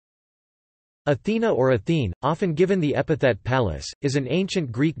Athena or Athene, often given the epithet Pallas, is an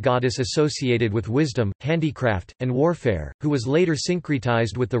ancient Greek goddess associated with wisdom, handicraft, and warfare, who was later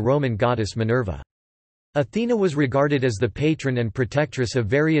syncretized with the Roman goddess Minerva. Athena was regarded as the patron and protectress of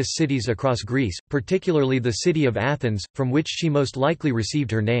various cities across Greece, particularly the city of Athens, from which she most likely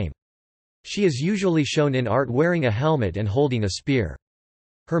received her name. She is usually shown in art wearing a helmet and holding a spear.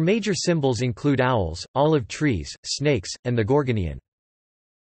 Her major symbols include owls, olive trees, snakes, and the Gorgonian.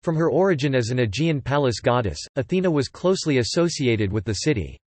 From her origin as an Aegean palace goddess, Athena was closely associated with the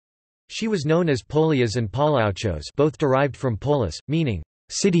city. She was known as Polias and Palauchos, both derived from polis, meaning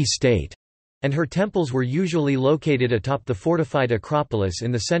city-state, and her temples were usually located atop the fortified Acropolis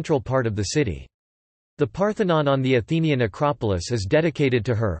in the central part of the city. The Parthenon on the Athenian Acropolis is dedicated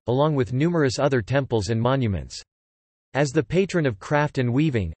to her, along with numerous other temples and monuments. As the patron of craft and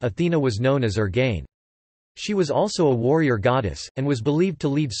weaving, Athena was known as Ergain. She was also a warrior goddess, and was believed to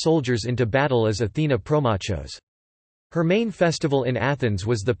lead soldiers into battle as Athena Promachos. Her main festival in Athens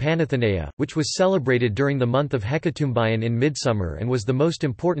was the Panathenaea, which was celebrated during the month of Hecatombaion in midsummer and was the most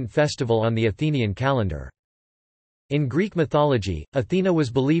important festival on the Athenian calendar. In Greek mythology, Athena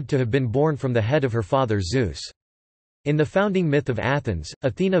was believed to have been born from the head of her father Zeus. In the founding myth of Athens,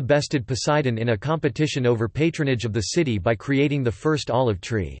 Athena bested Poseidon in a competition over patronage of the city by creating the first olive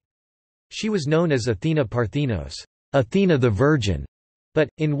tree. She was known as Athena Parthenos, Athena the Virgin. But,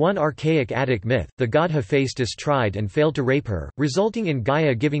 in one archaic Attic myth, the god Hephaestus tried and failed to rape her, resulting in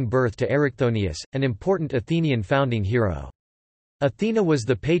Gaia giving birth to Erycthonius, an important Athenian founding hero. Athena was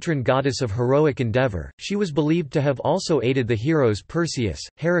the patron goddess of heroic endeavor. She was believed to have also aided the heroes Perseus,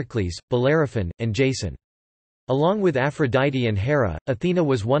 Heracles, Bellerophon, and Jason. Along with Aphrodite and Hera, Athena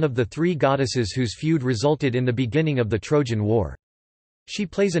was one of the three goddesses whose feud resulted in the beginning of the Trojan War. She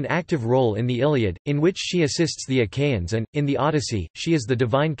plays an active role in the Iliad, in which she assists the Achaeans, and, in the Odyssey, she is the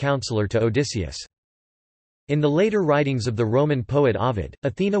divine counselor to Odysseus. In the later writings of the Roman poet Ovid,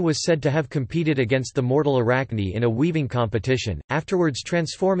 Athena was said to have competed against the mortal Arachne in a weaving competition, afterwards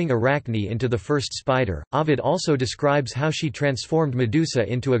transforming Arachne into the first spider. Ovid also describes how she transformed Medusa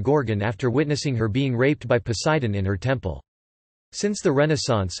into a Gorgon after witnessing her being raped by Poseidon in her temple. Since the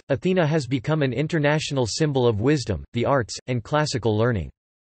Renaissance, Athena has become an international symbol of wisdom, the arts, and classical learning.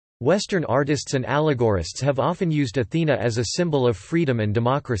 Western artists and allegorists have often used Athena as a symbol of freedom and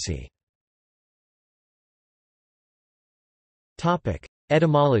democracy.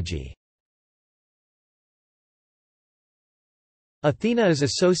 Etymology. Athena is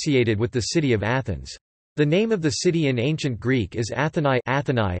associated with the city of Athens. The name of the city in ancient Greek is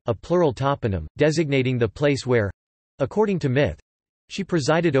Athenae, a plural toponym, designating the place where, according to myth, she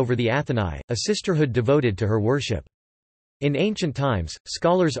presided over the Athenae, a sisterhood devoted to her worship. In ancient times,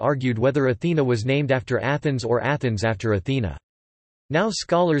 scholars argued whether Athena was named after Athens or Athens after Athena. Now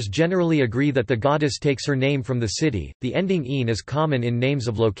scholars generally agree that the goddess takes her name from the city. The ending -ine is common in names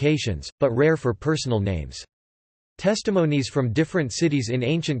of locations, but rare for personal names. Testimonies from different cities in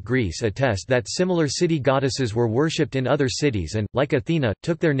ancient Greece attest that similar city goddesses were worshipped in other cities and, like Athena,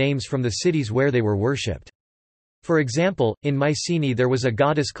 took their names from the cities where they were worshipped. For example, in Mycenae there was a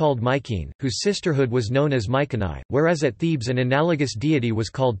goddess called Mycene, whose sisterhood was known as Mycenae, whereas at Thebes an analogous deity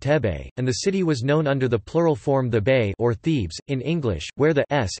was called Thebe, and the city was known under the plural form the Bay or Thebes, in English, where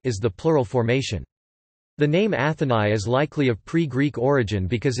the s is the plural formation. The name Athenae is likely of pre-Greek origin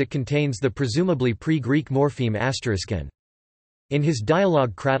because it contains the presumably pre-Greek morpheme **n. In his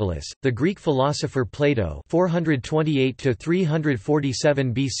dialogue Cratylus, the Greek philosopher Plato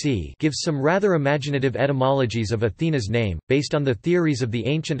 428–347 BC gives some rather imaginative etymologies of Athena's name, based on the theories of the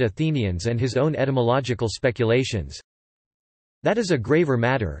ancient Athenians and his own etymological speculations. That is a graver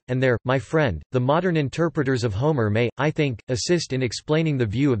matter, and there, my friend, the modern interpreters of Homer may, I think, assist in explaining the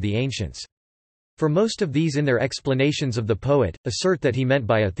view of the ancients. For most of these in their explanations of the poet, assert that he meant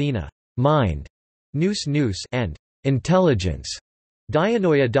by Athena, mind, nous, and intelligence,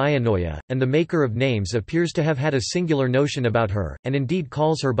 Dianoia, and the maker of names appears to have had a singular notion about her, and indeed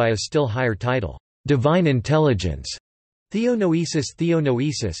calls her by a still higher title, divine intelligence, Theonoesis,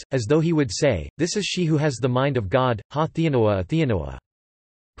 as though he would say, this is she who has the mind of God, ha Theanoa.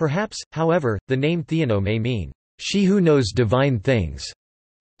 Perhaps, however, the name Theano may mean, she who knows divine things,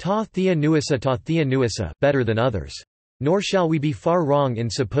 ta Theanuisa, better than others. Nor shall we be far wrong in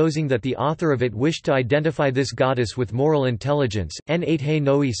supposing that the author of it wished to identify this goddess with moral intelligence, and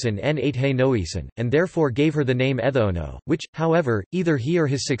therefore gave her the name Etheono, which, however, either he or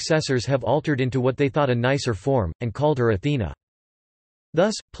his successors have altered into what they thought a nicer form, and called her Athena.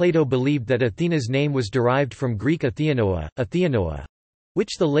 Thus, Plato believed that Athena's name was derived from Greek Atheanoa,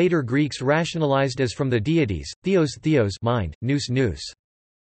 which the later Greeks rationalized as from the deities, theos mind, nous.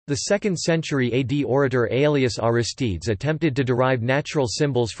 The 2nd century AD orator Aelius Aristides attempted to derive natural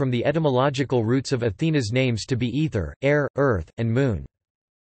symbols from the etymological roots of Athena's names to be ether, air, earth, and moon.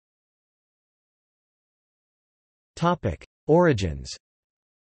 Origins.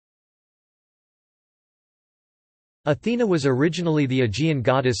 Athena was originally the Aegean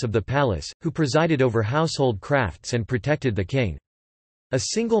goddess of the palace, who presided over household crafts and protected the king. A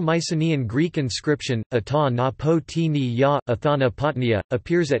single Mycenaean Greek inscription, Ata na po ti ni ya, Athana Potnia,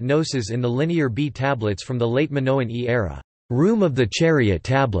 appears at Knossos in the Linear B tablets from the late Minoan E era, Room of the Chariot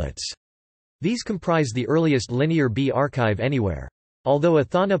tablets. These comprise the earliest Linear B archive anywhere. Although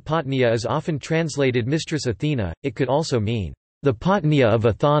Athana Potnia is often translated Mistress Athena, it could also mean, the Potnia of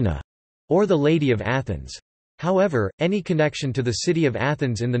Athana, or the Lady of Athens. However, any connection to the city of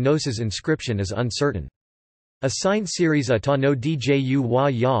Athens in the Knossos inscription is uncertain. A signed series Ata no dju wa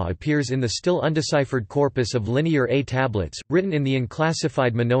ya appears in the still undeciphered corpus of Linear A tablets, written in the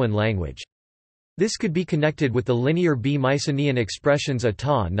unclassified Minoan language. This could be connected with the Linear B Mycenaean expressions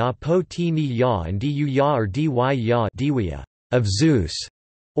Ata na po ti ni ya and du ya or dy ya diwia, of Zeus,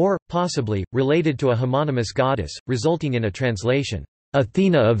 or, possibly, related to a homonymous goddess, resulting in a translation,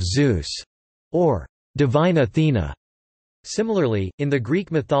 Athena of Zeus, or Divine Athena. Similarly, in the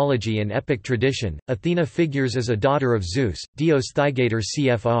Greek mythology and epic tradition, Athena figures as a daughter of Zeus, Dios Thyggator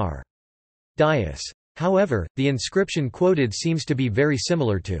Cfr. Dias. However, the inscription quoted seems to be very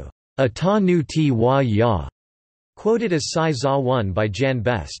similar to Ata nu ti wa ya, quoted as Sai Za 1 by Jan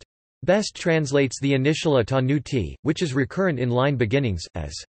Best. Best translates the initial Ata nu ti, which is recurrent in line beginnings,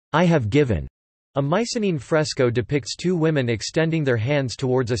 as I have given. A Mycenaean fresco depicts two women extending their hands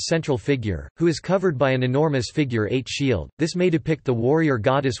towards a central figure, who is covered by an enormous figure-8 shield. This may depict the warrior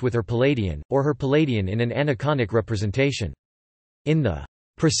goddess with her Palladion, or her Palladion in an aniconic representation. In the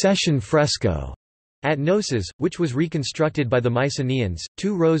procession fresco at Knossos, which was reconstructed by the Mycenaeans,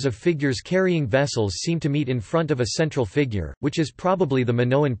 two rows of figures carrying vessels seem to meet in front of a central figure, which is probably the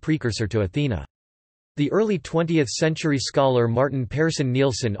Minoan precursor to Athena. The early 20th-century scholar Martin Persson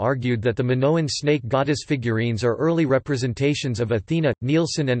Nielsen argued that the Minoan snake goddess figurines are early representations of Athena.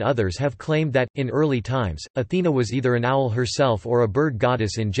 Nielsen and others have claimed that, in early times, Athena was either an owl herself or a bird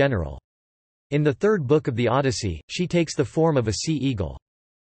goddess in general. In the third book of the Odyssey, she takes the form of a sea eagle.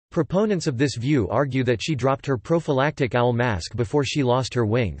 Proponents of this view argue that she dropped her prophylactic owl mask before she lost her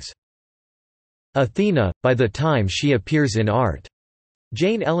wings. Athena, by the time she appears in art,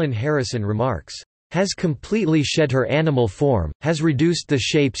 Jane Ellen Harrison remarks, has completely shed her animal form, has reduced the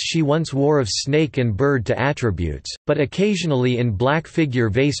shapes she once wore of snake and bird to attributes, but occasionally in black figure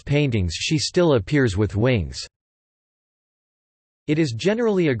vase paintings she still appears with wings. It is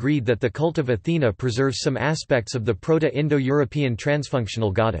generally agreed that the cult of Athena preserves some aspects of the Proto-Indo-European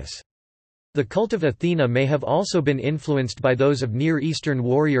transfunctional goddess. The cult of Athena may have also been influenced by those of Near Eastern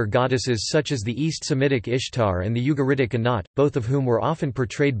warrior goddesses such as the East Semitic Ishtar and the Ugaritic Anat, both of whom were often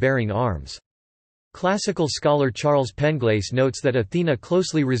portrayed bearing arms. Classical scholar Charles Penglace notes that Athena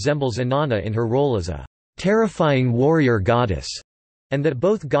closely resembles Inanna in her role as a terrifying warrior goddess, and that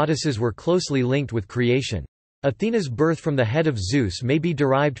both goddesses were closely linked with creation. Athena's birth from the head of Zeus may be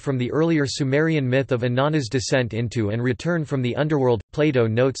derived from the earlier Sumerian myth of Inanna's descent into and return from the underworld. Plato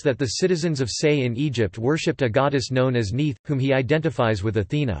notes that the citizens of Say in Egypt worshipped a goddess known as Neith, whom he identifies with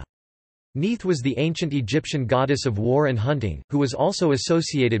Athena. Neith was the ancient Egyptian goddess of war and hunting, who was also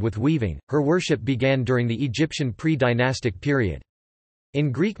associated with weaving. Her worship began during the Egyptian pre-dynastic period.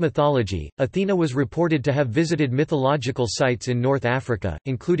 In Greek mythology, Athena was reported to have visited mythological sites in North Africa,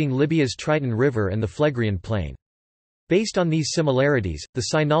 including Libya's Triton River and the Phlegrean Plain. Based on these similarities, the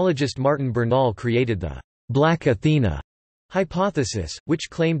sinologist Martin Bernal created the Black Athena hypothesis, which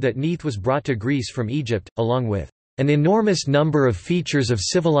claimed that Neith was brought to Greece from Egypt, along with an enormous number of features of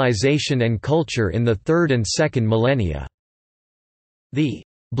civilization and culture in the 3rd and 2nd millennia. The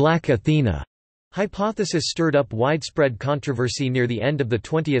Black Athena hypothesis stirred up widespread controversy near the end of the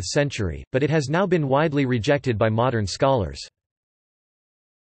 20th century, but it has now been widely rejected by modern scholars.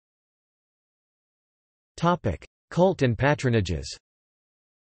 Cult and patronages.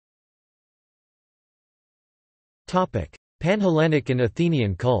 Panhellenic and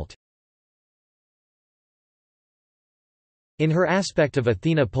Athenian cult. In her aspect of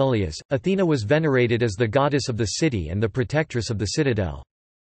Athena Polias, Athena was venerated as the goddess of the city and the protectress of the citadel.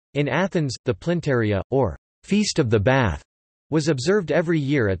 In Athens, the Plintaria, or Feast of the Bath, was observed every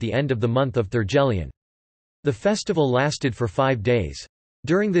year at the end of the month of Thergelion. The festival lasted for 5 days.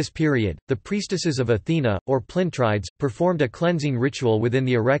 During this period, the priestesses of Athena, or Plintrides, performed a cleansing ritual within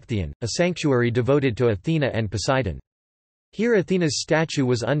the Erechtheion, a sanctuary devoted to Athena and Poseidon. Here Athena's statue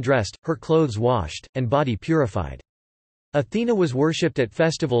was undressed, her clothes washed, and body purified. Athena was worshipped at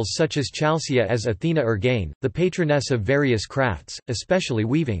festivals such as Chalcea as Athena Ergain, the patroness of various crafts, especially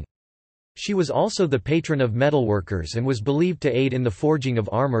weaving. She was also the patron of metalworkers and was believed to aid in the forging of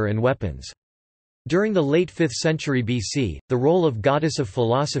armor and weapons. During the late 5th century BC, the role of goddess of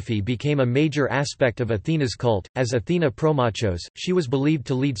philosophy became a major aspect of Athena's cult. As Athena Promachos, she was believed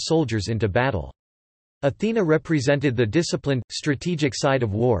to lead soldiers into battle. Athena represented the disciplined, strategic side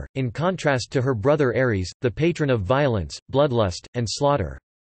of war, in contrast to her brother Ares, the patron of violence, bloodlust, and slaughter.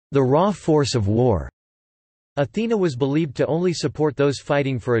 The raw force of war. Athena was believed to only support those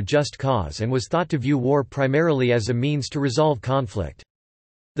fighting for a just cause and was thought to view war primarily as a means to resolve conflict.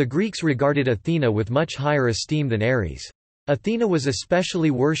 The Greeks regarded Athena with much higher esteem than Ares. Athena was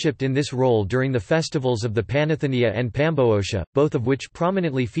especially worshipped in this role during the festivals of the Panathenaea and Pamboosha, both of which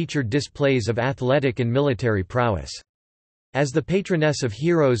prominently featured displays of athletic and military prowess. As the patroness of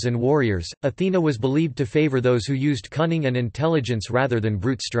heroes and warriors, Athena was believed to favor those who used cunning and intelligence rather than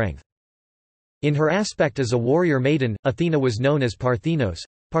brute strength. In her aspect as a warrior maiden, Athena was known as Parthenos,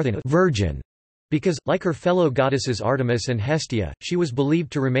 virgin, because, like her fellow goddesses Artemis and Hestia, she was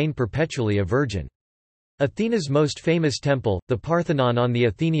believed to remain perpetually a virgin. Athena's most famous temple, the Parthenon on the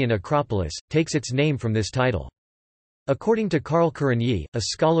Athenian Acropolis, takes its name from this title. According to Carl Couragny, a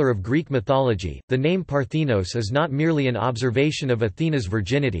scholar of Greek mythology, the name Parthenos is not merely an observation of Athena's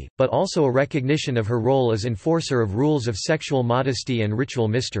virginity, but also a recognition of her role as enforcer of rules of sexual modesty and ritual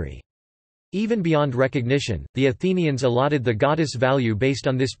mystery. Even beyond recognition, the Athenians allotted the goddess value based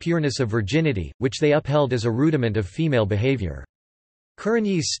on this pureness of virginity, which they upheld as a rudiment of female behavior.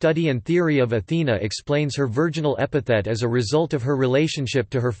 Couragny's study and theory of Athena explains her virginal epithet as a result of her relationship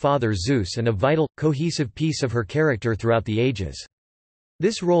to her father Zeus and a vital, cohesive piece of her character throughout the ages.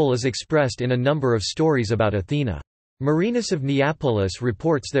 This role is expressed in a number of stories about Athena. Marinus of Neapolis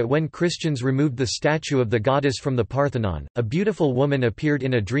reports that when Christians removed the statue of the goddess from the Parthenon, a beautiful woman appeared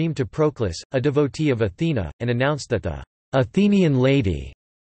in a dream to Proclus, a devotee of Athena, and announced that the Athenian lady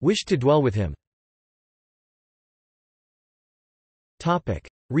wished to dwell with him.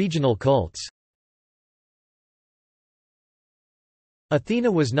 Regional cults.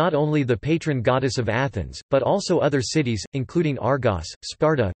 Athena was not only the patron goddess of Athens, but also other cities, including Argos,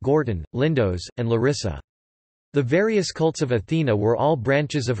 Sparta, Gortyn, Lindos, and Larissa. The various cults of Athena were all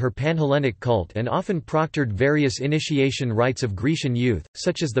branches of her Panhellenic cult and often proctored various initiation rites of Grecian youth,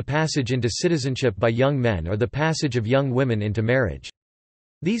 such as the passage into citizenship by young men or the passage of young women into marriage.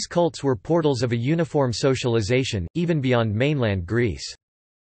 These cults were portals of a uniform socialization, even beyond mainland Greece.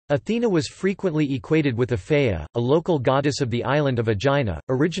 Athena was frequently equated with Aphaea, a local goddess of the island of Aegina,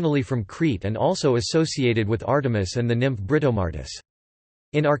 originally from Crete and also associated with Artemis and the nymph Britomartis.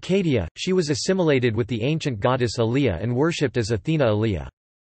 In Arcadia, she was assimilated with the ancient goddess Alia and worshipped as Athena Alia.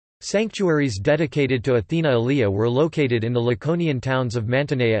 Sanctuaries dedicated to Athena Alia were located in the Laconian towns of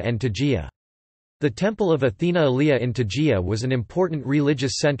Mantinea and Tegea. The temple of Athena Alia in Tegea was an important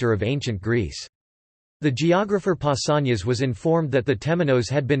religious center of ancient Greece. The geographer Pausanias was informed that the Temenos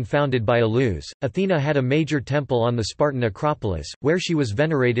had been founded by Elus. Athena had a major temple on the Spartan Acropolis, where she was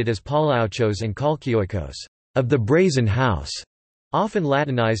venerated as Palauchos and Chalkioikos, of the brazen house, often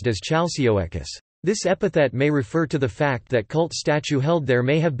Latinized as Chalcioecus. This epithet may refer to the fact that cult statue held there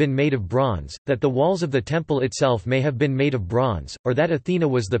may have been made of bronze, that the walls of the temple itself may have been made of bronze, or that Athena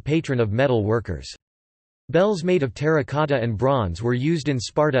was the patron of metal workers. Bells made of terracotta and bronze were used in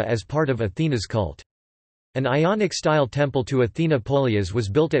Sparta as part of Athena's cult. An Ionic-style temple to Athena Polias was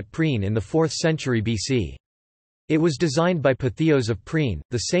built at Priene in the 4th century BC. It was designed by Pythios of Priene,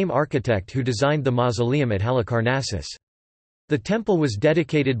 the same architect who designed the mausoleum at Halicarnassus. The temple was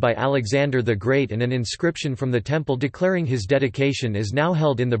dedicated by Alexander the Great and an inscription from the temple declaring his dedication is now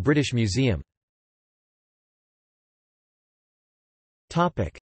held in the British Museum.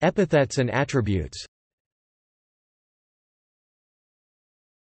 Epithets and attributes.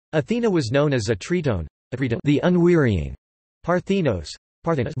 Athena was known as Atritone, the unwearying, Parthenos,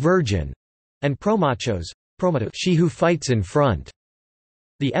 virgin, and Promachos, she who fights in front.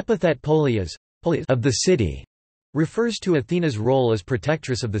 The epithet Polias, of the city, refers to Athena's role as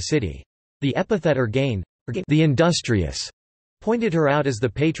protectress of the city. The epithet Ergain, the industrious, pointed her out as the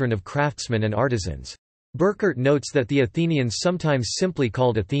patron of craftsmen and artisans. Burkert notes that the Athenians sometimes simply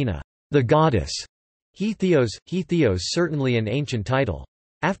called Athena, the goddess. He Theos, certainly an ancient title.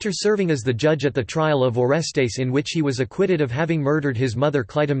 After serving as the judge at the trial of Orestes in which he was acquitted of having murdered his mother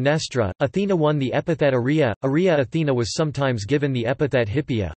Clytemnestra, Athena won the epithet Aria. Athena was sometimes given the epithet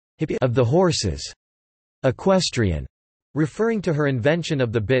Hippia, of the horses. Equestrian, referring to her invention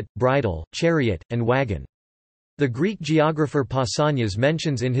of the bit, bridle, chariot, and wagon. The Greek geographer Pausanias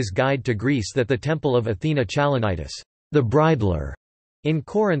mentions in his Guide to Greece that the temple of Athena Chalonitis, the bridler, in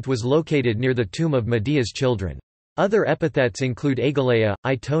Corinth was located near the tomb of Medea's children. Other epithets include Agalaea,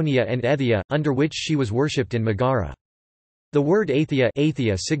 Itonia and Ethia, under which she was worshipped in Megara. The word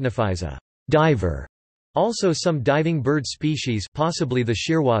Athea signifies a diver. Also some diving bird species, possibly the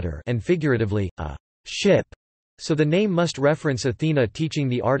shearwater, and figuratively, a ship, so the name must reference Athena teaching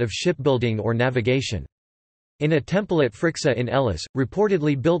the art of shipbuilding or navigation. In a temple at Phryxa in Elis,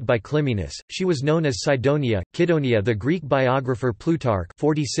 reportedly built by Clymenus, she was known as Cydonia. Kydonia. The Greek biographer Plutarch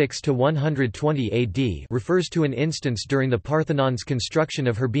 46–120 AD refers to an instance during the Parthenon's construction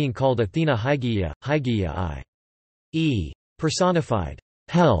of her being called Athena Hygeia, i.e. personified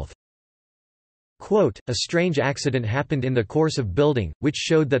health. Quote, a strange accident happened in the course of building, which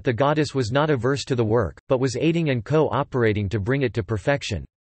showed that the goddess was not averse to the work, but was aiding and co-operating to bring it to perfection.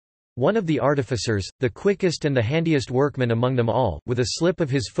 One of the artificers, the quickest and the handiest workman among them all, with a slip of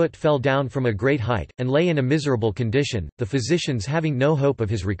his foot fell down from a great height, and lay in a miserable condition, the physicians having no hope of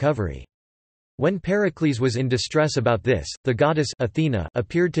his recovery. When Pericles was in distress about this, the goddess Athena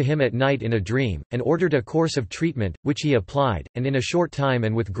appeared to him at night in a dream, and ordered a course of treatment, which he applied, and in a short time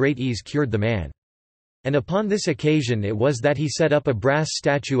and with great ease cured the man. And upon this occasion it was that he set up a brass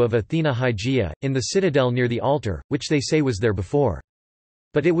statue of Athena Hygeia, in the citadel near the altar, which they say was there before.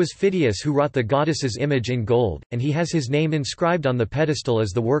 But it was Phidias who wrought the goddess's image in gold, and he has his name inscribed on the pedestal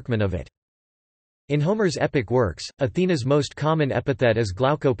as the workman of it. In Homer's epic works, Athena's most common epithet is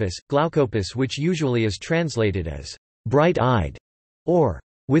Glaucopis, which usually is translated as bright-eyed or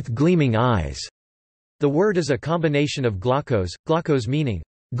with gleaming eyes. The word is a combination of glaucos meaning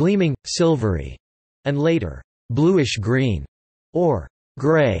gleaming, silvery, and later bluish-green or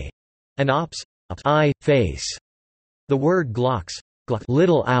gray, and ops, eye, face. The word glox,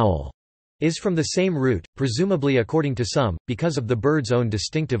 little owl, is from the same root, presumably according to some, because of the bird's own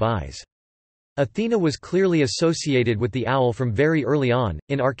distinctive eyes. Athena was clearly associated with the owl from very early on.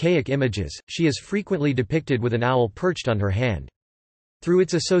 In archaic images, she is frequently depicted with an owl perched on her hand. Through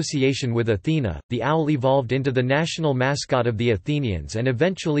its association with Athena, the owl evolved into the national mascot of the Athenians and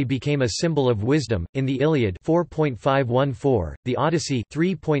eventually became a symbol of wisdom. In the Iliad 4.514, the Odyssey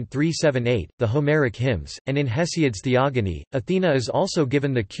 3.378, the Homeric hymns, and in Hesiod's Theogony, Athena is also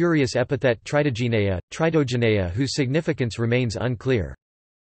given the curious epithet Tritogeneia, whose significance remains unclear.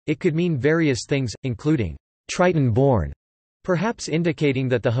 It could mean various things, including Triton-born, perhaps indicating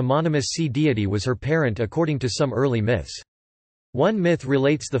that the homonymous sea deity was her parent according to some early myths. One myth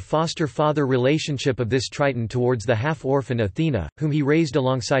relates the foster-father relationship of this Triton towards the half-orphan Athena, whom he raised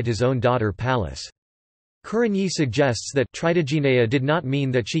alongside his own daughter Pallas. Courigny suggests that Tritogeneia did not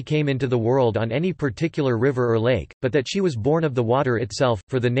mean that she came into the world on any particular river or lake, but that she was born of the water itself,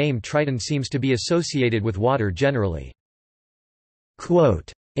 for the name Triton seems to be associated with water generally.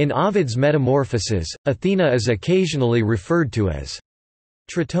 Quote, in Ovid's Metamorphoses, Athena is occasionally referred to as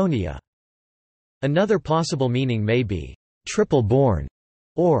Tritonia. Another possible meaning may be triple-born,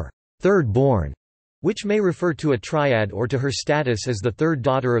 or third-born, which may refer to a triad or to her status as the third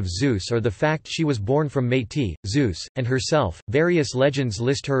daughter of Zeus or the fact she was born from Métis, Zeus, and herself. Various legends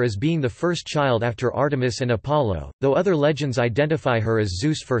list her as being the first child after Artemis and Apollo, though other legends identify her as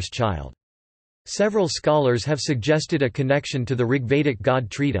Zeus' first child. Several scholars have suggested a connection to the Rigvedic god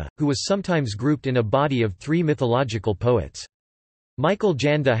Trita, who was sometimes grouped in a body of three mythological poets. Michael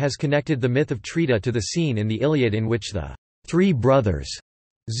Janda has connected the myth of Trita to the scene in the Iliad in which the three brothers,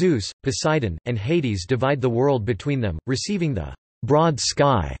 Zeus, Poseidon, and Hades divide the world between them, receiving the broad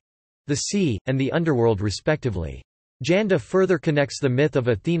sky, the sea, and the underworld respectively. Janda further connects the myth of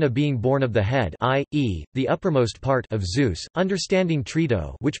Athena being born of the head, i.e., the uppermost part of Zeus, understanding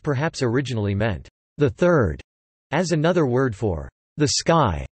Trito, which perhaps originally meant the third, as another word for the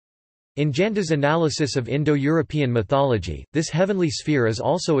sky. In Janda's analysis of Indo-European mythology, this heavenly sphere is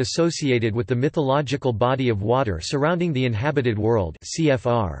also associated with the mythological body of water surrounding the inhabited world,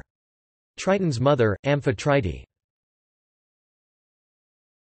 cfr. Triton's mother, Amphitrite.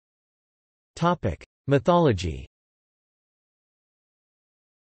 Mythology.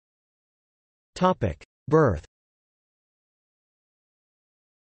 Birth.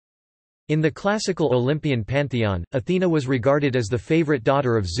 In the classical Olympian pantheon, Athena was regarded as the favorite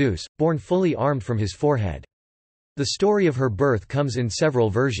daughter of Zeus, born fully armed from his forehead. The story of her birth comes in several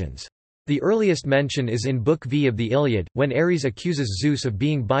versions. The earliest mention is in Book V of the Iliad, when Ares accuses Zeus of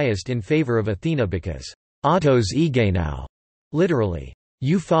being biased in favor of Athena because autos egenau, literally,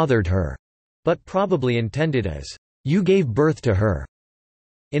 you fathered her, but probably intended as, you gave birth to her.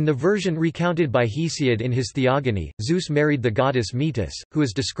 In the version recounted by Hesiod in his Theogony, Zeus married the goddess Metis, who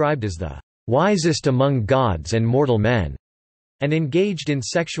is described as the wisest among gods and mortal men, and engaged in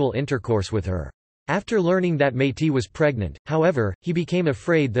sexual intercourse with her. After learning that Métis was pregnant, however, he became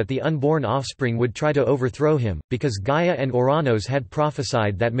afraid that the unborn offspring would try to overthrow him, because Gaia and Ouranos had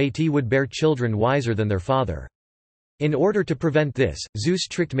prophesied that Métis would bear children wiser than their father. In order to prevent this, Zeus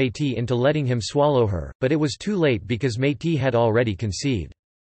tricked Métis into letting him swallow her, but it was too late because Métis had already conceived.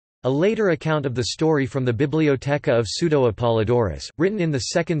 A later account of the story from the Bibliotheca of Pseudo-Apollodorus, written in the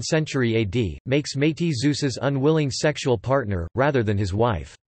 2nd century AD, makes Métis Zeus's unwilling sexual partner, rather than his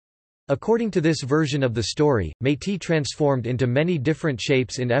wife. According to this version of the story, Métis transformed into many different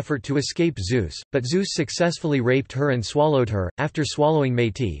shapes in effort to escape Zeus, but Zeus successfully raped her and swallowed her. After swallowing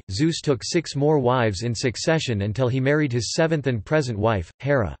Métis, Zeus took 6 more wives in succession until he married his 7th and present wife,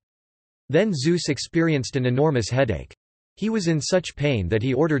 Hera. Then Zeus experienced an enormous headache. He was in such pain that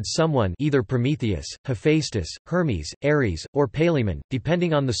he ordered someone, either Prometheus, Hephaestus, Hermes, Ares, or Palaemon,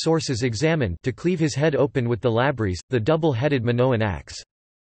 depending on the sources examined, to cleave his head open with the labres, the double-headed Minoan axe.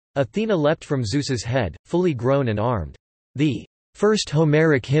 Athena leapt from Zeus's head, fully grown and armed. The first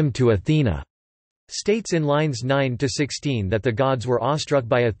Homeric hymn to Athena states in lines 9–16 that the gods were awestruck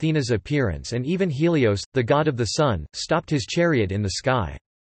by Athena's appearance, and even Helios, the god of the sun, stopped his chariot in the sky.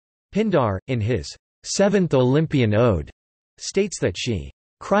 Pindar, in his 7th Olympian ode, states that she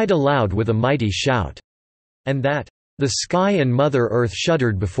cried aloud with a mighty shout, and that the sky and Mother Earth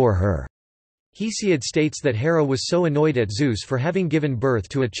shuddered before her. Hesiod states that Hera was so annoyed at Zeus for having given birth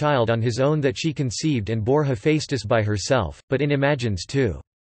to a child on his own that she conceived and bore Hephaestus by herself, but in Imagines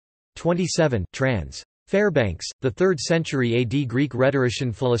 2:27 trans. Fairbanks, the 3rd century AD Greek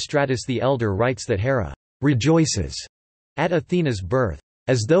rhetorician Philostratus the Elder writes that Hera rejoices at Athena's birth,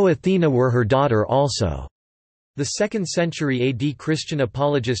 as though Athena were her daughter also. The 2nd century AD Christian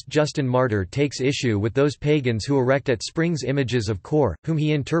apologist Justin Martyr takes issue with those pagans who erect at springs images of Kore, whom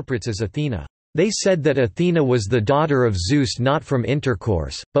he interprets as Athena. They said that Athena was the daughter of Zeus not from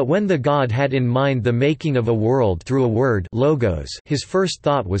intercourse, but when the god had in mind the making of a world through a word logos, his first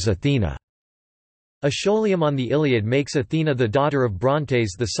thought was Athena. Aescholium on the Iliad makes Athena the daughter of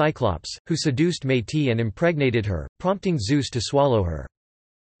Brontes the Cyclops, who seduced Métis and impregnated her, prompting Zeus to swallow her.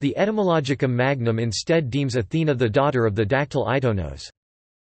 The Etymologicum Magnum instead deems Athena the daughter of the dactyl Itonos.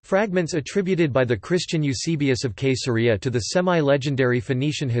 Fragments attributed by the Christian Eusebius of Caesarea to the semi-legendary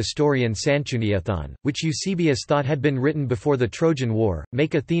Phoenician historian Sanchuniathon, which Eusebius thought had been written before the Trojan War,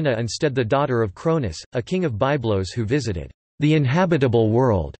 make Athena instead the daughter of Cronus, a king of Byblos who visited the inhabitable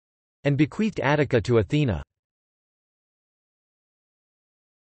world and bequeathed Attica to Athena.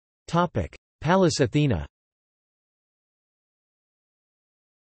 Pallas Athena.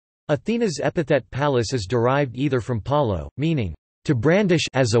 Athena's epithet Pallas is derived either from Paulo, meaning to brandish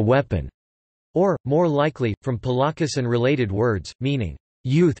as a weapon, or, more likely, from Palakis and related words, meaning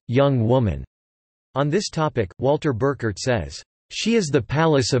youth, young woman. On this topic, Walter Burkert says, "She is the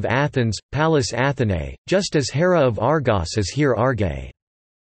Pallas of Athens, Pallas Athenae, just as Hera of Argos is here Argae."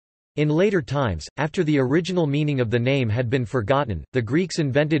 In later times, after the original meaning of the name had been forgotten, the Greeks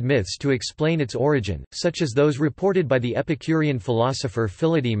invented myths to explain its origin, such as those reported by the Epicurean philosopher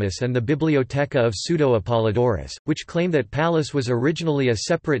Philodemus and the Bibliotheca of Pseudo-Apollodorus, which claim that Pallas was originally a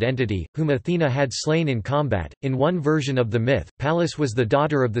separate entity, whom Athena had slain in combat. In one version of the myth, Pallas was the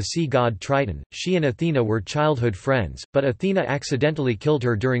daughter of the sea god Triton. She and Athena were childhood friends, but Athena accidentally killed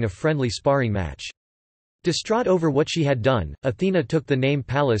her during a friendly sparring match. Distraught over what she had done, Athena took the name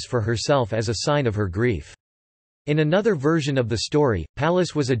Pallas for herself as a sign of her grief. In another version of the story,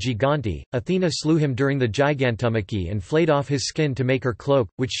 Pallas was a Gigante. Athena slew him during the Gigantomachy and flayed off his skin to make her cloak,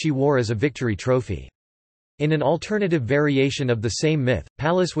 which she wore as a victory trophy. In an alternative variation of the same myth,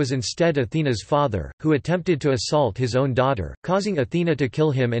 Pallas was instead Athena's father, who attempted to assault his own daughter, causing Athena to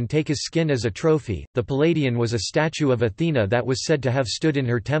kill him and take his skin as a trophy. The Palladion was a statue of Athena that was said to have stood in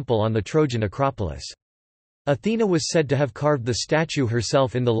her temple on the Trojan Acropolis. Athena was said to have carved the statue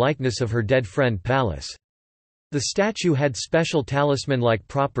herself in the likeness of her dead friend Pallas. The statue had special talisman-like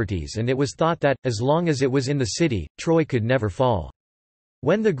properties, and it was thought that, as long as it was in the city, Troy could never fall.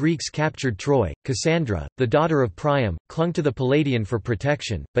 When the Greeks captured Troy, Cassandra, the daughter of Priam, clung to the Palladion for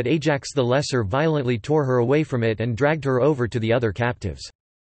protection, but Ajax the Lesser violently tore her away from it and dragged her over to the other captives.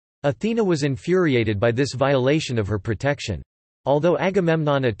 Athena was infuriated by this violation of her protection. Although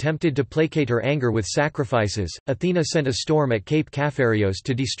Agamemnon attempted to placate her anger with sacrifices, Athena sent a storm at Cape Caphareos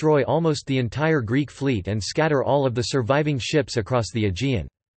to destroy almost the entire Greek fleet and scatter all of the surviving ships across the Aegean.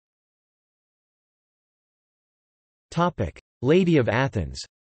 Lady of Athens.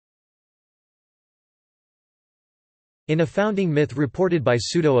 In a founding myth reported by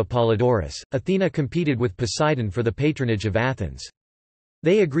Pseudo-Apollodorus, Athena competed with Poseidon for the patronage of Athens.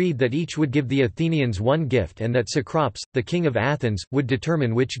 They agreed that each would give the Athenians one gift and that Cecrops, the king of Athens, would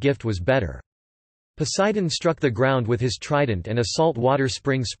determine which gift was better. Poseidon struck the ground with his trident and a salt water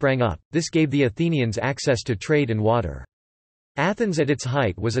spring sprang up. This gave the Athenians access to trade and water. Athens at its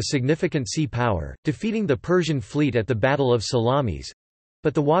height was a significant sea power, defeating the Persian fleet at the Battle of Salamis,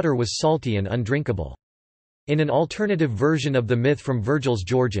 but the water was salty and undrinkable. In an alternative version of the myth from Virgil's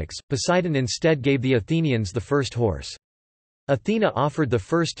Georgics, Poseidon instead gave the Athenians the first horse. Athena offered the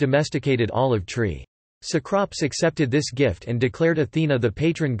first domesticated olive tree. Cecrops accepted this gift and declared Athena the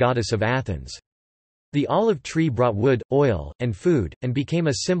patron goddess of Athens. The olive tree brought wood, oil, and food, and became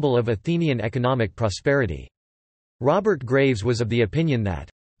a symbol of Athenian economic prosperity. Robert Graves was of the opinion that,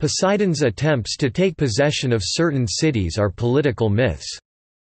 "Poseidon's attempts to take possession of certain cities are political myths,"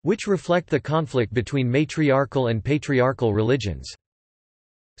 which reflect the conflict between matriarchal and patriarchal religions.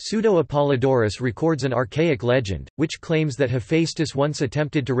 Pseudo-Apollodorus records an archaic legend, which claims that Hephaestus once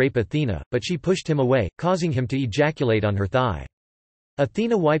attempted to rape Athena, but she pushed him away, causing him to ejaculate on her thigh.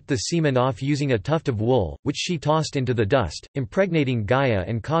 Athena wiped the semen off using a tuft of wool, which she tossed into the dust, impregnating Gaia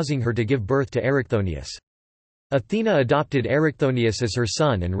and causing her to give birth to Erichthonius. Athena adopted Erichthonius as her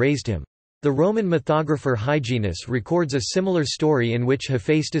son and raised him. The Roman mythographer Hyginus records a similar story in which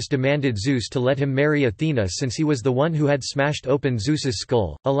Hephaestus demanded Zeus to let him marry Athena since he was the one who had smashed open Zeus's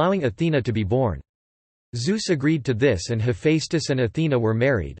skull, allowing Athena to be born. Zeus agreed to this and Hephaestus and Athena were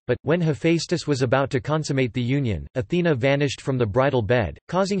married, but, when Hephaestus was about to consummate the union, Athena vanished from the bridal bed,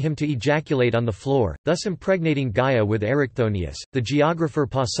 causing him to ejaculate on the floor, thus impregnating Gaia with Erichthonius. The geographer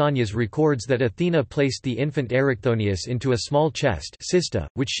Pausanias records that Athena placed the infant Erichthonius into a small chest cista,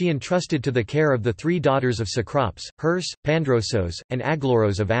 which she entrusted to the care of the three daughters of Cecrops, Herse, Pandrosos, and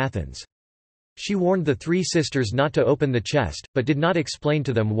Aglaros of Athens. She warned the three sisters not to open the chest, but did not explain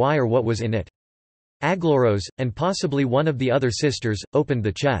to them why or what was in it. Aglaros, and possibly one of the other sisters, opened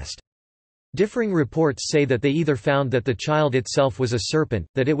the chest. Differing reports say that they either found that the child itself was a serpent,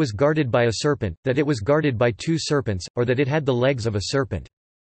 that it was guarded by a serpent, that it was guarded by two serpents, or that it had the legs of a serpent.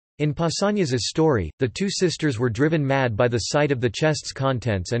 In Pausanias's story, the two sisters were driven mad by the sight of the chest's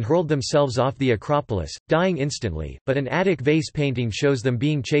contents and hurled themselves off the Acropolis, dying instantly, but an Attic vase painting shows them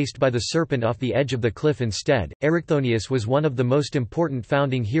being chased by the serpent off the edge of the cliff instead. Erichthonius was one of the most important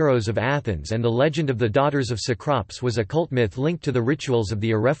founding heroes of Athens, and the legend of the daughters of Cecrops was a cult myth linked to the rituals of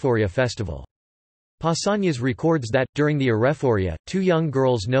the Erephoria festival. Pausanias records that, during the Erephoria, two young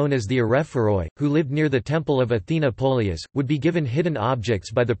girls known as the Erephoroi, who lived near the temple of Athena Polias, would be given hidden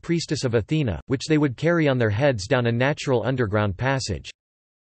objects by the priestess of Athena, which they would carry on their heads down a natural underground passage.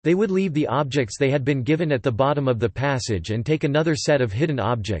 They would leave the objects they had been given at the bottom of the passage and take another set of hidden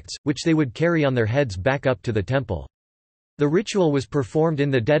objects, which they would carry on their heads back up to the temple. The ritual was performed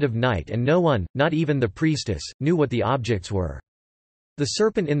in the dead of night and no one, not even the priestess, knew what the objects were. The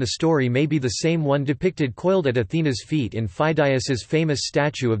serpent in the story may be the same one depicted coiled at Athena's feet in Phidias's famous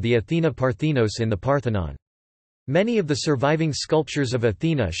statue of the Athena Parthenos in the Parthenon. Many of the surviving sculptures of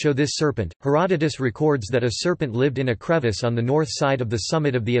Athena show this serpent. Herodotus records that a serpent lived in a crevice on the north side of the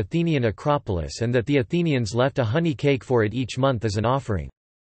summit of the Athenian Acropolis and that the Athenians left a honey cake for it each month as an offering.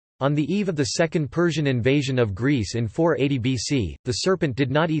 On the eve of the Second Persian invasion of Greece in 480 BC, the serpent did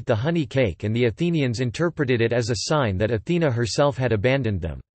not eat the honey cake and the Athenians interpreted it as a sign that Athena herself had abandoned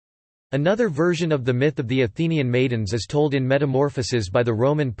them. Another version of the myth of the Athenian maidens is told in Metamorphoses by the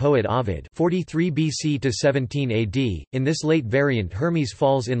Roman poet Ovid 43 BC to 17 AD. In this late variant, Hermes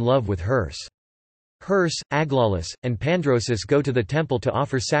falls in love with Herse. Herse, Aglaus, and Pandrosus go to the temple to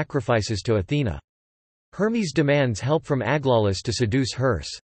offer sacrifices to Athena. Hermes demands help from Aglaus to seduce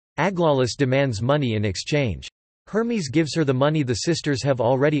Herse. Aglaus demands money in exchange. Hermes gives her the money the sisters have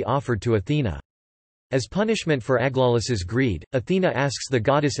already offered to Athena. As punishment for Aglaus's greed, Athena asks the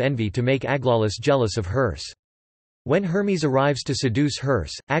goddess Envy to make Aglaus jealous of Herse. When Hermes arrives to seduce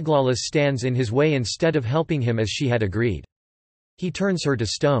Herse, Aglaus stands in his way instead of helping him as she had agreed. He turns her to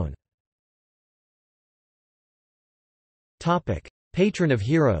stone. Patron of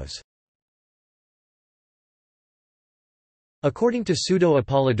heroes. According to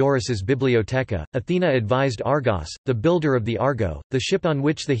Pseudo-Apollodorus's Bibliotheca, Athena advised Argos, the builder of the Argo, the ship on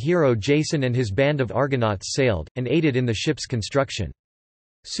which the hero Jason and his band of Argonauts sailed, and aided in the ship's construction.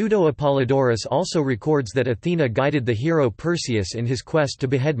 Pseudo-Apollodorus also records that Athena guided the hero Perseus in his quest to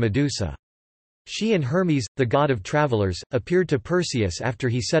behead Medusa. She and Hermes, the god of travelers, appeared to Perseus after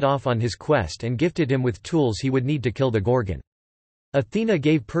he set off on his quest and gifted him with tools he would need to kill the Gorgon. Athena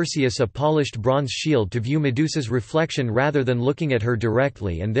gave Perseus a polished bronze shield to view Medusa's reflection rather than looking at her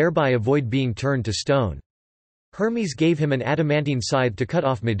directly and thereby avoid being turned to stone. Hermes gave him an adamantine scythe to cut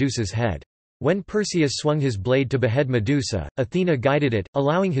off Medusa's head. When Perseus swung his blade to behead Medusa, Athena guided it,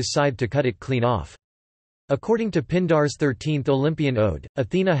 allowing his scythe to cut it clean off. According to Pindar's 13th Olympian ode,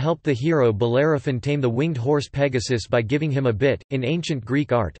 Athena helped the hero Bellerophon tame the winged horse Pegasus by giving him a bit. In ancient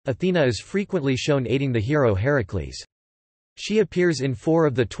Greek art, Athena is frequently shown aiding the hero Heracles. She appears in 4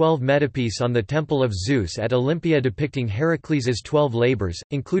 of the 12 metapiece on the Temple of Zeus at Olympia depicting Heracles' 12 labors,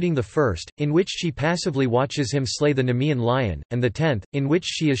 including the first, in which she passively watches him slay the Nemean lion, and the 10th, in which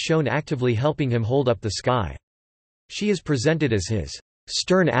she is shown actively helping him hold up the sky. She is presented as his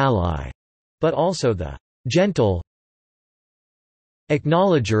stern ally, but also the gentle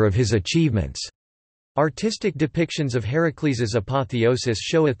acknowledger of his achievements. Artistic depictions of Heracles' apotheosis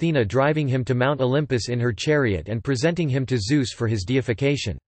show Athena driving him to Mount Olympus in her chariot and presenting him to Zeus for his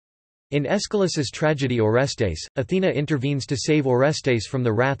deification. In Aeschylus's tragedy Orestes, Athena intervenes to save Orestes from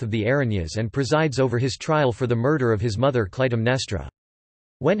the wrath of the Erinyes and presides over his trial for the murder of his mother Clytemnestra.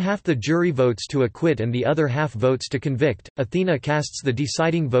 When half the jury votes to acquit and the other half votes to convict, Athena casts the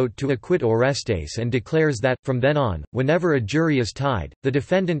deciding vote to acquit Orestes and declares that, from then on, whenever a jury is tied, the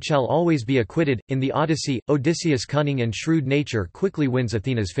defendant shall always be acquitted. In the Odyssey, Odysseus' cunning and shrewd nature quickly wins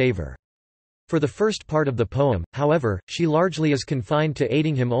Athena's favor. For the first part of the poem, however, she largely is confined to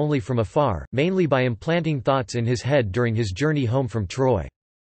aiding him only from afar, mainly by implanting thoughts in his head during his journey home from Troy.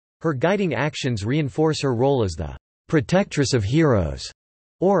 Her guiding actions reinforce her role as the protectress of heroes.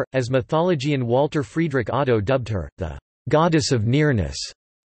 Or, as mythologian Walter Friedrich Otto dubbed her, the goddess of nearness,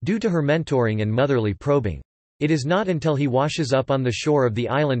 due to her mentoring and motherly probing. It is not until he washes up on the shore of the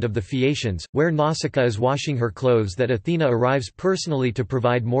island of the Phaeacians, where Nausicaa is washing her clothes, that Athena arrives personally to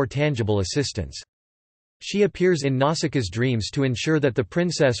provide more tangible assistance. She appears in Nausicaa's dreams to ensure that the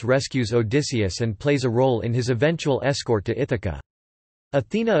princess rescues Odysseus and plays a role in his eventual escort to Ithaca.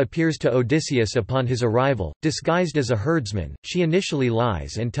 Athena appears to Odysseus upon his arrival, disguised as a herdsman. She initially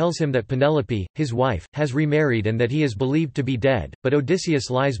lies and tells him that Penelope, his wife, has remarried and that he is believed to be dead, but Odysseus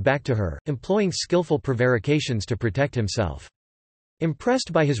lies back to her, employing skillful prevarications to protect himself.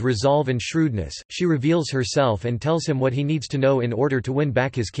 Impressed by his resolve and shrewdness, she reveals herself and tells him what he needs to know in order to win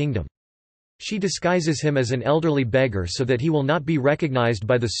back his kingdom. She disguises him as an elderly beggar so that he will not be recognized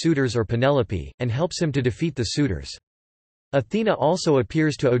by the suitors or Penelope, and helps him to defeat the suitors. Athena also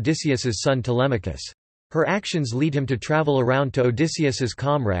appears to Odysseus's son Telemachus. Her actions lead him to travel around to Odysseus's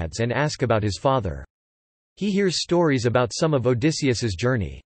comrades and ask about his father. He hears stories about some of Odysseus's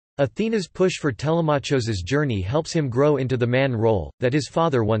journey. Athena's push for Telemachos's journey helps him grow into the man role that his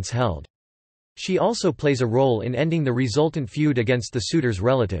father once held. She also plays a role in ending the resultant feud against the suitors'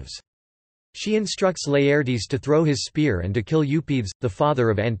 relatives. She instructs Laertes to throw his spear and to kill Eupides, the father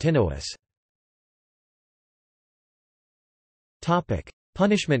of Antinous.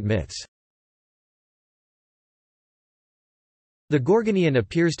 Punishment myths. The Gorgonian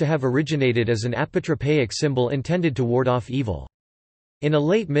appears to have originated as an apotropaic symbol intended to ward off evil. In a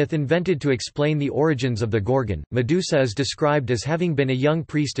late myth invented to explain the origins of the Gorgon, Medusa is described as having been a young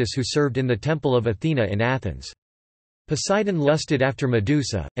priestess who served in the temple of Athena in Athens. Poseidon lusted after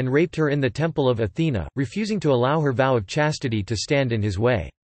Medusa, and raped her in the temple of Athena, refusing to allow her vow of chastity to stand in his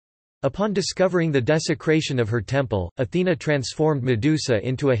way. Upon discovering the desecration of her temple, Athena transformed Medusa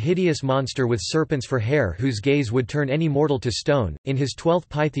into a hideous monster with serpents for hair whose gaze would turn any mortal to stone. In his 12th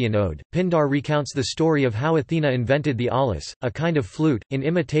Pythian ode, Pindar recounts the story of how Athena invented the aulos, a kind of flute, in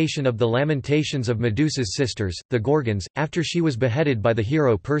imitation of the lamentations of Medusa's sisters, the Gorgons, after she was beheaded by the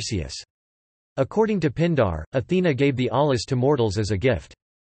hero Perseus. According to Pindar, Athena gave the aulos to mortals as a gift.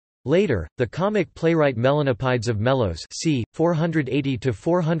 Later, the comic playwright Melanopides of Melos c.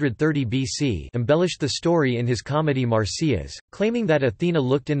 480–430 BC embellished the story in his comedy Marsyas, claiming that Athena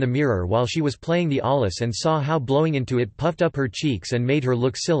looked in the mirror while she was playing the aulos and saw how blowing into it puffed up her cheeks and made her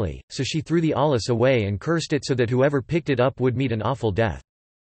look silly, so she threw the aulos away and cursed it so that whoever picked it up would meet an awful death.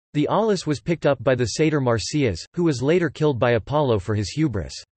 The aulos was picked up by the satyr Marsyas, who was later killed by Apollo for his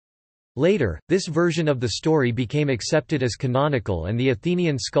hubris. Later, this version of the story became accepted as canonical and the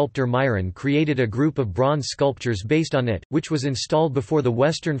Athenian sculptor Myron created a group of bronze sculptures based on it, which was installed before the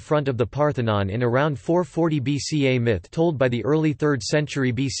western front of the Parthenon in around 440 BC. A myth told by the early 3rd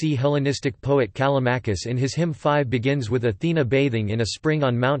century BC Hellenistic poet Callimachus in his hymn 5 begins with Athena bathing in a spring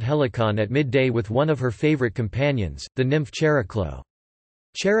on Mount Helicon at midday with one of her favorite companions, the nymph Chariclo.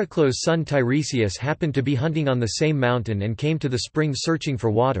 Chariclo's son Tiresias happened to be hunting on the same mountain and came to the spring searching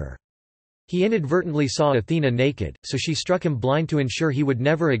for water. He inadvertently saw Athena naked, so she struck him blind to ensure he would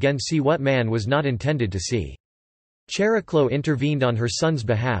never again see what man was not intended to see. Chariclo intervened on her son's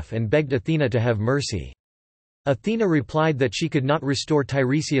behalf and begged Athena to have mercy. Athena replied that she could not restore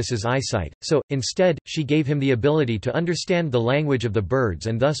Tiresias's eyesight, so, instead, she gave him the ability to understand the language of the birds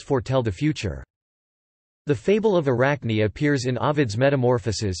and thus foretell the future. The fable of Arachne appears in Ovid's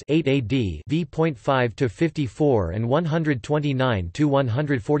Metamorphoses 8 AD v.5-54 and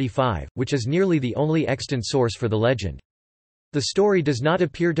 129-145, which is nearly the only extant source for the legend. The story does not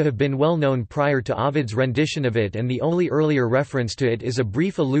appear to have been well known prior to Ovid's rendition of it, and the only earlier reference to it is a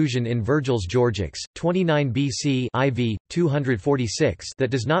brief allusion in Virgil's Georgics, 29 BC IV, 246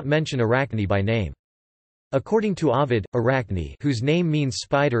 that does not mention Arachne by name. According to Ovid, Arachne, whose name means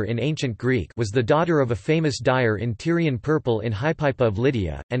spider in ancient Greek, was the daughter of a famous dyer in Tyrian purple in Hypaipa of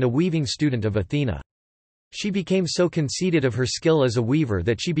Lydia, and a weaving student of Athena. She became so conceited of her skill as a weaver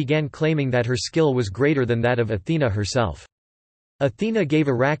that she began claiming that her skill was greater than that of Athena herself. Athena gave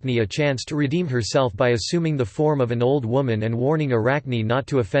Arachne a chance to redeem herself by assuming the form of an old woman and warning Arachne not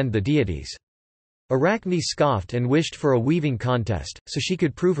to offend the deities. Arachne scoffed and wished for a weaving contest, so she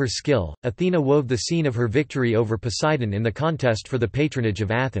could prove her skill. Athena wove the scene of her victory over Poseidon in the contest for the patronage of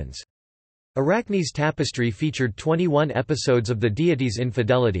Athens. Arachne's tapestry featured 21 episodes of the deity's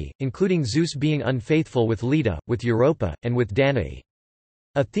infidelity, including Zeus being unfaithful with Leda, with Europa, and with Danae.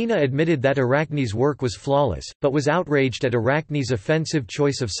 Athena admitted that Arachne's work was flawless, but was outraged at Arachne's offensive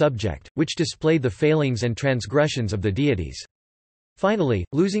choice of subject, which displayed the failings and transgressions of the deities. Finally,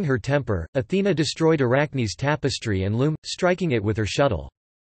 losing her temper, Athena destroyed Arachne's tapestry and loom, striking it with her shuttle.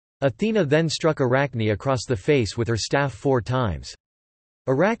 Athena then struck Arachne across the face with her staff 4 times.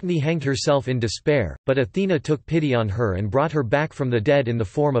 Arachne hanged herself in despair, but Athena took pity on her and brought her back from the dead in the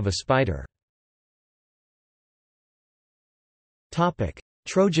form of a spider.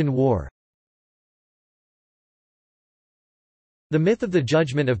 Trojan War. The myth of the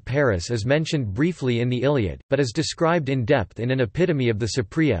judgment of Paris is mentioned briefly in the Iliad, but is described in depth in an epitome of the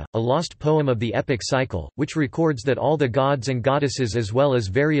Cypria, a lost poem of the epic cycle, which records that all the gods and goddesses as well as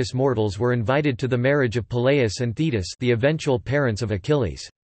various mortals were invited to the marriage of Peleus and Thetis, the eventual parents of Achilles.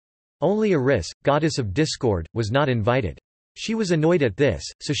 Only Eris, goddess of discord, was not invited. She was annoyed at this,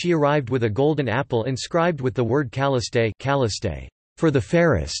 so she arrived with a golden apple inscribed with the word Calliste, Calliste, for the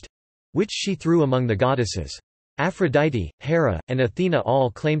fairest, which she threw among the goddesses. Aphrodite, Hera, and Athena all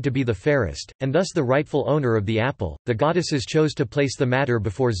claimed to be the fairest, and thus the rightful owner of the apple. The goddesses chose to place the matter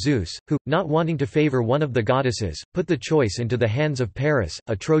before Zeus, who, not wanting to favor one of the goddesses, put the choice into the hands of Paris,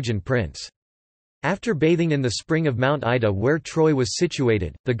 a Trojan prince. After bathing in the spring of Mount Ida where Troy was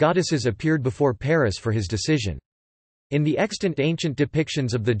situated, the goddesses appeared before Paris for his decision. In the extant ancient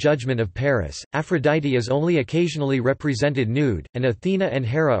depictions of the judgment of Paris, Aphrodite is only occasionally represented nude, and Athena and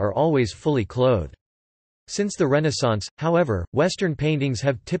Hera are always fully clothed. Since the Renaissance, however, Western paintings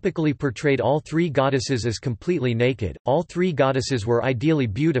have typically portrayed all 3 goddesses as completely naked. All 3 goddesses were ideally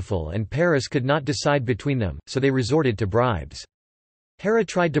beautiful and Paris could not decide between them, so they resorted to bribes. Hera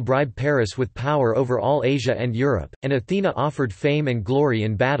tried to bribe Paris with power over all Asia and Europe, and Athena offered fame and glory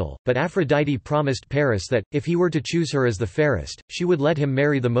in battle, but Aphrodite promised Paris that, if he were to choose her as the fairest, she would let him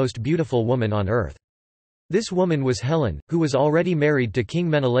marry the most beautiful woman on earth. This woman was Helen, who was already married to King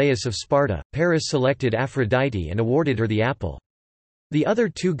Menelaus of Sparta. Paris selected Aphrodite and awarded her the apple. The other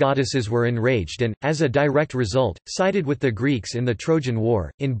 2 goddesses were enraged and, as a direct result, sided with the Greeks in the Trojan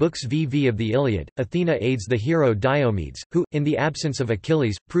War. In books VV of the Iliad, Athena aids the hero Diomedes, who, in the absence of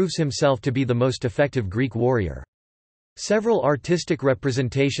Achilles, proves himself to be the most effective Greek warrior. Several artistic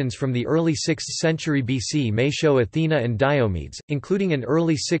representations from the early 6th century BC may show Athena and Diomedes, including an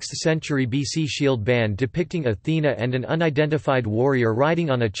early 6th century BC shield band depicting Athena and an unidentified warrior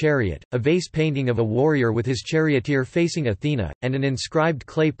riding on a chariot, a vase painting of a warrior with his charioteer facing Athena, and an inscribed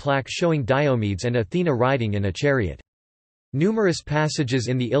clay plaque showing Diomedes and Athena riding in a chariot. Numerous passages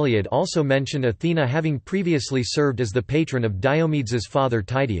in the Iliad also mention Athena having previously served as the patron of Diomedes's father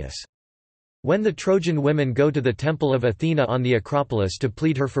Tydeus. When the Trojan women go to the temple of Athena on the Acropolis to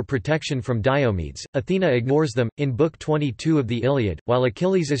plead her for protection from Diomedes, Athena ignores them. In Book 22 of the Iliad, while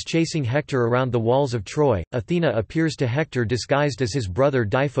Achilles is chasing Hector around the walls of Troy, Athena appears to Hector disguised as his brother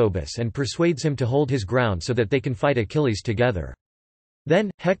Deiphobus and persuades him to hold his ground so that they can fight Achilles together.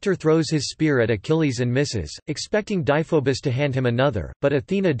 Then, Hector throws his spear at Achilles and misses, expecting Deiphobus to hand him another, but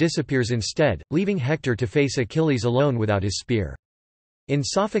Athena disappears instead, leaving Hector to face Achilles alone without his spear. In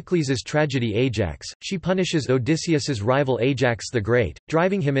Sophocles' tragedy Ajax, she punishes Odysseus's rival Ajax the Great,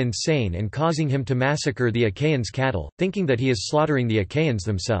 driving him insane and causing him to massacre the Achaeans' cattle, thinking that he is slaughtering the Achaeans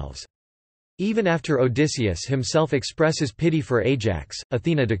themselves. Even after Odysseus himself expresses pity for Ajax,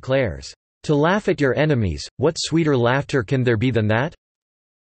 Athena declares, "To laugh at your enemies, what sweeter laughter can there be than that?"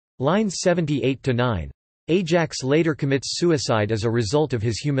 Lines 78–9. Ajax later commits suicide as a result of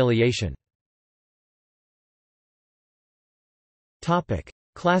his humiliation.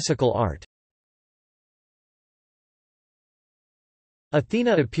 Classical art.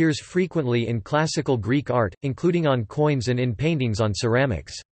 Athena appears frequently in classical Greek art, including on coins and in paintings on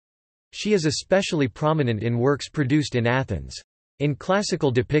ceramics. She is especially prominent in works produced in Athens. In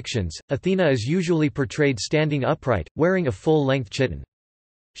classical depictions, Athena is usually portrayed standing upright, wearing a full-length chiton.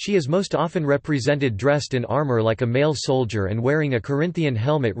 She is most often represented dressed in armor like a male soldier and wearing a Corinthian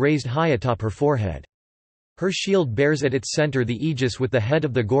helmet raised high atop her forehead. Her shield bears at its center the aegis with the head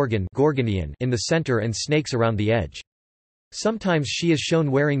of the Gorgon in the center and snakes around the edge. Sometimes she is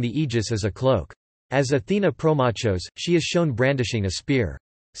shown wearing the aegis as a cloak. As Athena Promachos, she is shown brandishing a spear.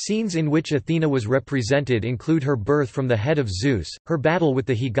 Scenes in which Athena was represented include her birth from the head of Zeus, her battle with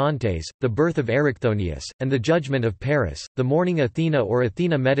the Gigantes, the birth of Erichthonius, and the judgment of Paris. The Morning Athena or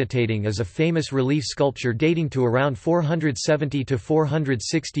Athena Meditating is a famous relief sculpture dating to around 470 to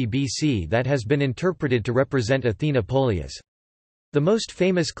 460 BC that has been interpreted to represent Athena Polias. The most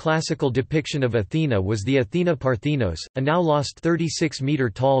famous classical depiction of Athena was the Athena Parthenos, a now lost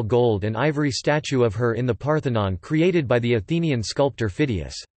 36-metre-tall gold and ivory statue of her in the Parthenon created by the Athenian sculptor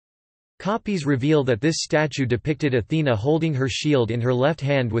Phidias. Copies reveal that this statue depicted Athena holding her shield in her left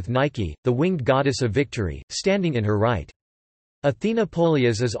hand with Nike, the winged goddess of victory, standing in her right. Athena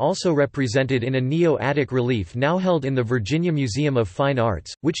Polias is also represented in a Neo-Attic relief now held in the Virginia Museum of Fine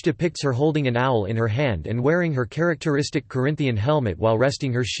Arts, which depicts her holding an owl in her hand and wearing her characteristic Corinthian helmet while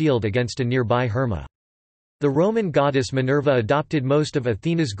resting her shield against a nearby Herma. The Roman goddess Minerva adopted most of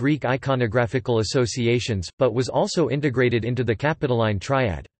Athena's Greek iconographical associations, but was also integrated into the Capitoline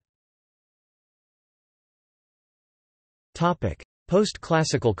triad.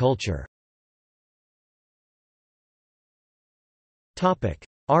 Post-classical culture.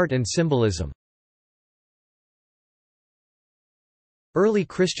 Art and symbolism. Early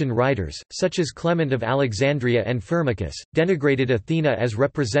Christian writers, such as Clement of Alexandria and Firmicus, denigrated Athena as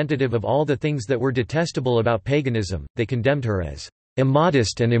representative of all the things that were detestable about paganism. They condemned her as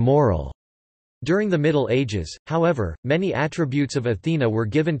immodest and immoral. During the Middle Ages, however, many attributes of Athena were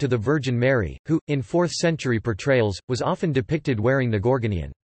given to the Virgin Mary, who, in 4th-century portrayals, was often depicted wearing the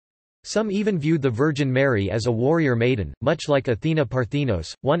Gorgonian. Some even viewed the Virgin Mary as a warrior maiden, much like Athena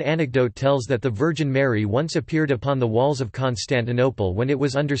Parthenos. One anecdote tells that the Virgin Mary once appeared upon the walls of Constantinople when it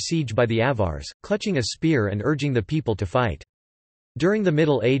was under siege by the Avars, clutching a spear and urging the people to fight. During the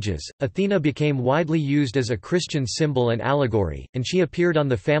Middle Ages, Athena became widely used as a Christian symbol and allegory, and she appeared on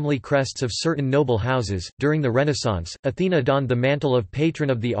the family crests of certain noble houses. During the Renaissance, Athena donned the mantle of patron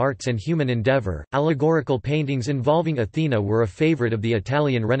of the arts and human endeavor. Allegorical paintings involving Athena were a favorite of the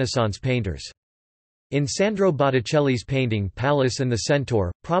Italian Renaissance painters. In Sandro Botticelli's painting Pallas and the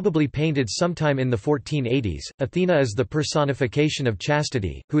Centaur, probably painted sometime in the 1480s, Athena is the personification of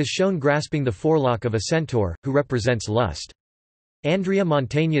chastity, who is shown grasping the forelock of a centaur, who represents lust. Andrea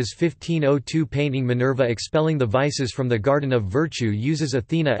Mantegna's 1502 painting Minerva expelling the vices from the Garden of Virtue uses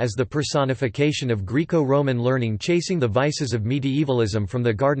Athena as the personification of Greco-Roman learning chasing the vices of medievalism from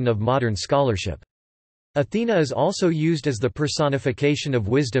the garden of modern scholarship. Athena is also used as the personification of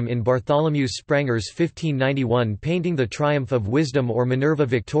wisdom in Bartholomew Spranger's 1591 painting The Triumph of Wisdom or Minerva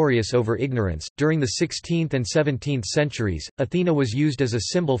Victorious over Ignorance. During the 16th and 17th centuries, Athena was used as a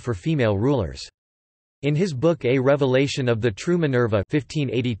symbol for female rulers. In his book A Revelation of the True Minerva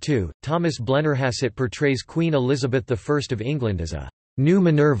 1582, Thomas Blennerhassett portrays Queen Elizabeth I of England as a «new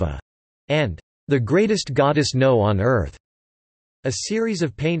Minerva» and «the greatest goddess known on earth». A series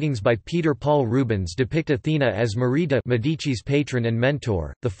of paintings by Peter Paul Rubens depict Athena as Merida, Medici's patron and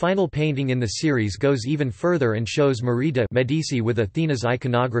mentor. The final painting in the series goes even further and shows Merida Medici with Athena's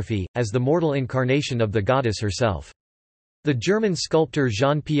iconography, as the mortal incarnation of the goddess herself. The German sculptor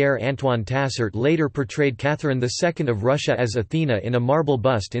Jean-Pierre Antoine Tassert later portrayed Catherine II of Russia as Athena in a marble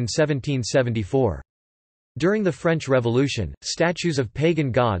bust in 1774. During the French Revolution, statues of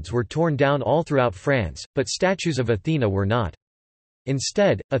pagan gods were torn down all throughout France, but statues of Athena were not.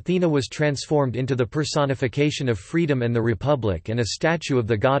 Instead, Athena was transformed into the personification of freedom and the Republic, and a statue of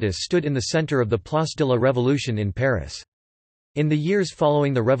the goddess stood in the center of the Place de la Révolution in Paris. In the years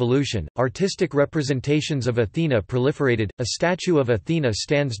following the revolution, artistic representations of Athena proliferated. A statue of Athena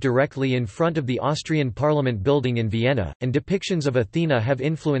stands directly in front of the Austrian Parliament building in Vienna, and depictions of Athena have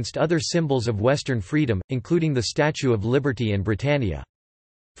influenced other symbols of Western freedom, including the Statue of Liberty and Britannia.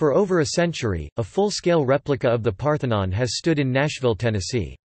 For over a century, a full-scale replica of the Parthenon has stood in Nashville,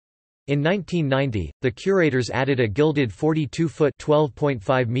 Tennessee. In 1990, the curators added a gilded 42-foot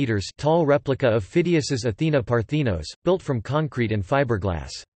 (12.5 meters) tall replica of Phidias's Athena Parthenos, built from concrete and fiberglass.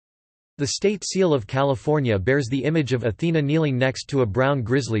 The state seal of California bears the image of Athena kneeling next to a brown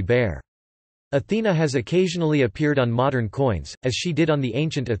grizzly bear. Athena has occasionally appeared on modern coins, as she did on the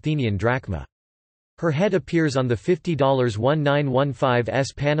ancient Athenian drachma. Her head appears on the $50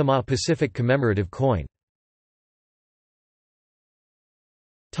 1915's Panama Pacific commemorative coin.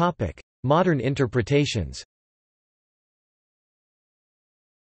 Modern interpretations.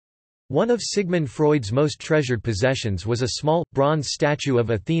 One of Sigmund Freud's most treasured possessions was a small, bronze statue of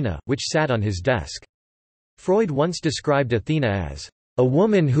Athena, which sat on his desk. Freud once described Athena as a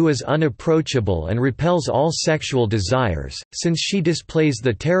woman who is unapproachable and repels all sexual desires, since she displays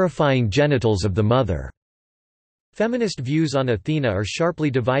the terrifying genitals of the mother. Feminist views on Athena are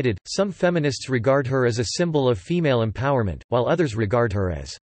sharply divided. Some feminists regard her as a symbol of female empowerment, while others regard her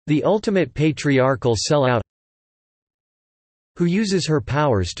as the ultimate patriarchal sellout who uses her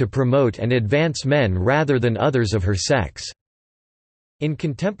powers to promote and advance men rather than others of her sex. In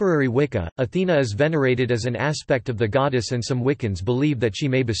contemporary Wicca, Athena is venerated as an aspect of the goddess, and some Wiccans believe that she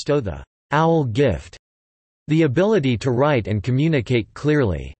may bestow the owl gift, the ability to write and communicate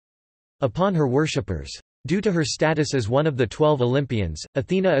clearly, upon her worshippers. Due to her status as one of the 12 Olympians,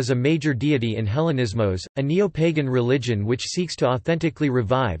 Athena is a major deity in Hellenismos, a neo-pagan religion which seeks to authentically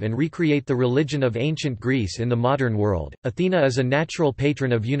revive and recreate the religion of ancient Greece in the modern world. Athena is a natural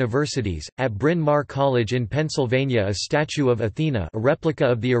patron of universities. At Bryn Mawr College in Pennsylvania, a statue of Athena, a replica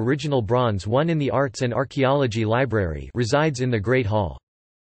of the original bronze one in the Arts and Archaeology Library, resides in the Great Hall.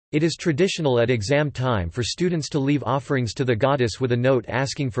 It is traditional at exam time for students to leave offerings to the goddess with a note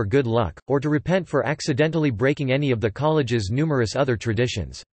asking for good luck, or to repent for accidentally breaking any of the college's numerous other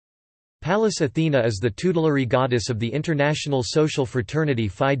traditions. Pallas Athena is the tutelary goddess of the international social fraternity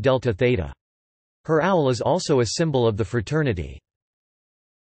Phi Delta Theta. Her owl is also a symbol of the fraternity.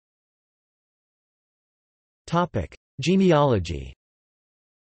 Genealogy.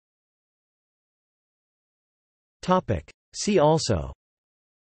 See also: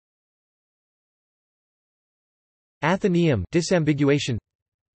 Athenaeum disambiguation.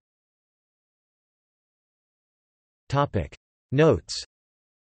 Notes.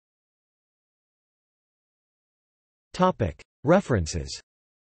 References.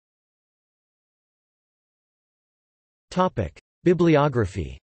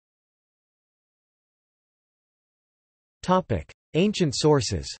 Bibliography. Ancient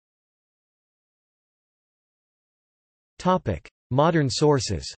sources. Modern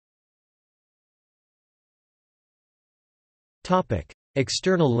sources.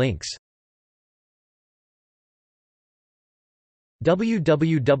 External links.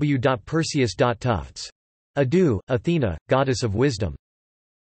 www.perseus.tufts. Adu, Athena, goddess of wisdom.